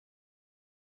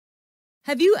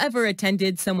Have you ever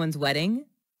attended someone's wedding?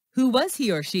 Who was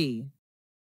he or she?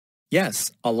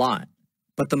 Yes, a lot.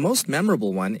 But the most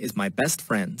memorable one is my best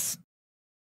friend's.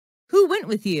 Who went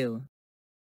with you?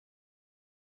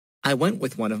 I went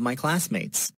with one of my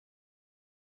classmates.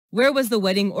 Where was the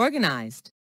wedding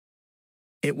organized?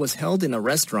 It was held in a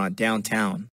restaurant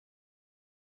downtown.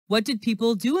 What did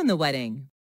people do in the wedding?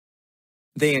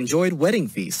 They enjoyed wedding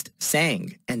feast,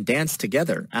 sang, and danced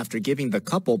together after giving the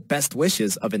couple best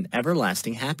wishes of an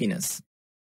everlasting happiness.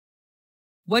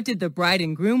 What did the bride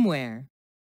and groom wear?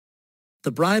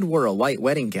 The bride wore a white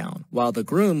wedding gown, while the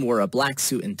groom wore a black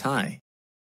suit and tie.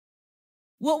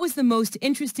 What was the most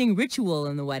interesting ritual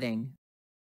in the wedding?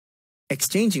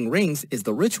 Exchanging rings is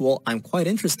the ritual I'm quite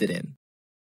interested in.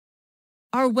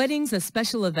 Are weddings a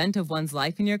special event of one's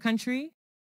life in your country?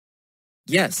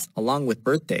 Yes, along with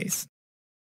birthdays.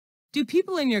 Do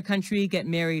people in your country get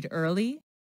married early?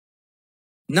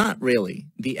 Not really.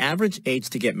 The average age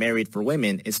to get married for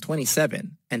women is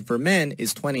 27, and for men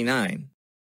is 29.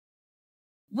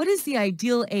 What is the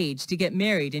ideal age to get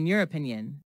married in your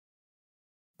opinion?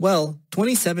 Well,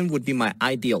 27 would be my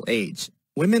ideal age.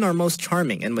 Women are most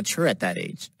charming and mature at that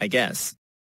age, I guess.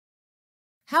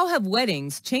 How have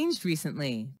weddings changed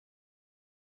recently?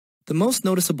 The most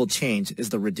noticeable change is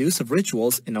the reduce of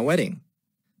rituals in a wedding.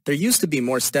 There used to be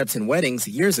more steps in weddings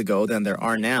years ago than there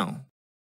are now.